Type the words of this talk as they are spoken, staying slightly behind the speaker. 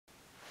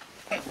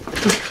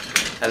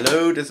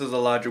Hello, this is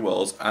Elijah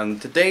Wells, and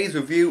today's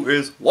review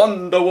is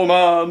Wonder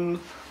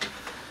Woman!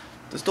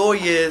 The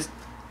story is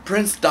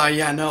Prince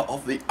Diana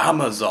of the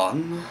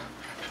Amazon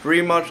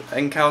pretty much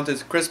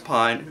encounters Chris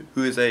Pine,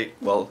 who is a,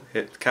 well,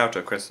 his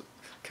character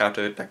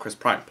that Chris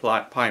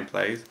Pine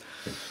plays,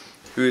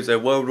 who is a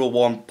World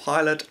War I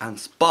pilot and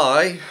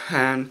spy,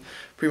 and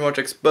pretty much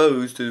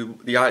exposed to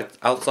the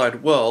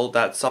outside world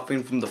that's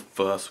suffering from the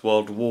First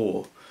World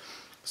War.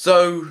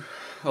 So,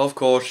 of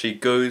course, she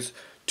goes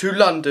to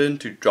London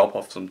to drop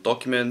off some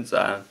documents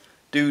and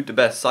do the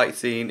best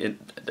sightseeing in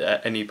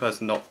any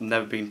person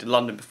never been to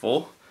London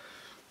before,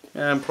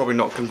 and probably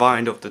not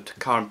confined of the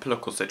current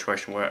political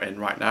situation we're in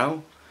right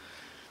now.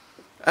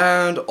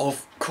 And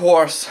of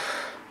course,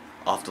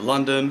 after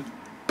London,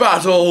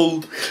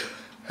 battle!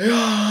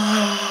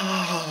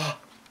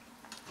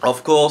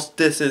 Of course,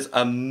 this is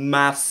a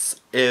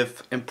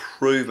massive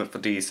improvement for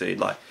DC.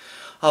 Like,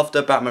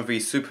 after Batman v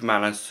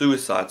Superman and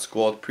Suicide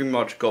Squad pretty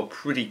much got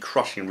pretty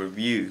crushing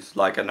reviews,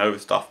 like an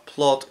overstuffed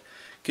plot,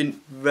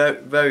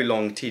 very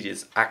long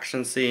tedious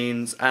action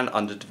scenes, and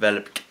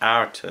underdeveloped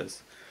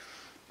characters.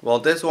 While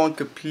this one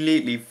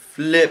completely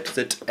flips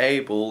the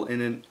table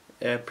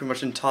pretty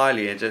much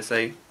entirely and just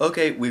say,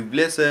 okay, we've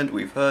listened,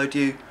 we've heard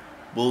you,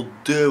 we'll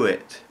do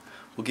it.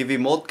 We'll give you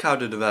more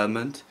character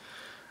development,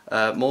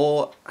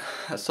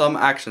 some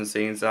action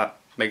scenes that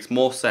makes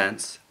more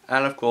sense,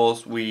 and of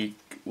course we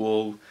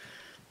will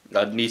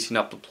neaten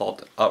up the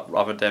plot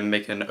rather than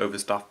making an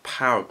overstuffed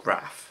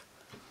paragraph.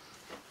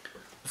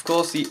 Of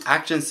course, the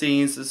action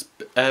scenes,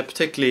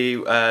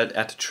 particularly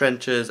at the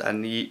trenches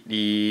and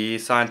the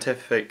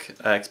scientific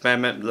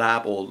experiment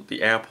lab or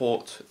the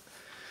airport,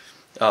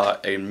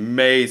 are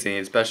amazing.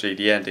 Especially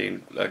the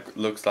ending,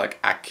 looks like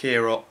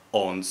Akira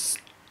on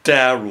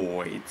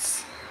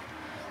steroids.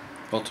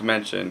 Not to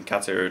mention,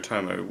 Katsuhiro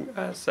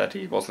Otomo said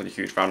he wasn't a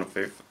huge fan of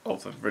the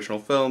original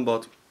film,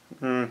 but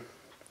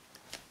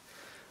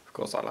of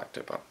course I liked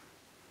it, but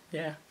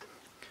yeah.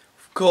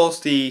 Of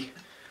course the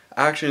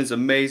action is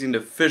amazing, the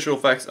visual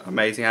effects are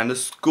amazing, and the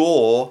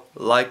score,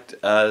 like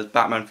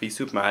Batman v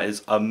Superman,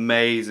 is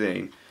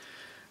amazing.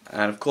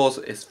 And of course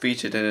it's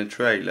featured in a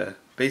trailer.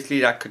 Basically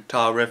that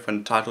guitar riff when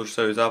the title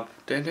shows up.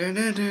 I'm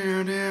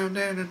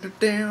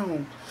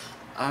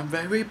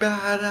very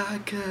bad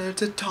at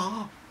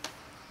guitar.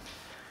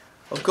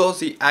 Of course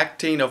the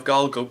acting of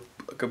Gal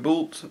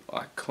Gadot,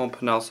 I can't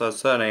pronounce her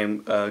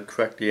surname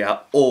correctly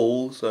at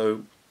all,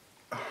 so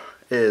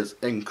is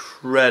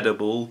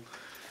incredible.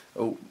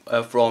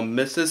 From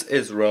Mrs.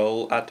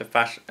 Israel at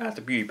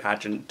the beauty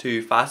pageant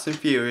to Fast and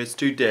Furious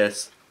to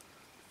this,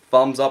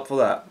 thumbs up for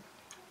that.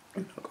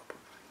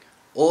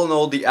 All in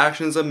all, the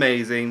action is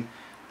amazing.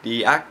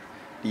 The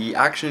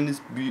action is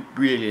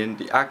brilliant.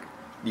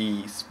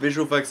 The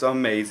visual effects are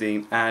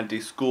amazing, and the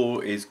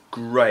score is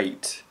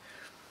great.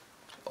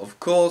 Of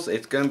course,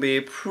 it's going to be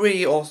a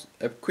pretty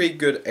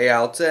good 8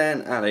 out of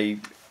 10,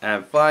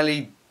 and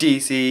finally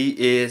DC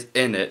is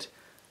in it.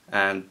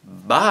 And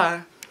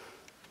bye!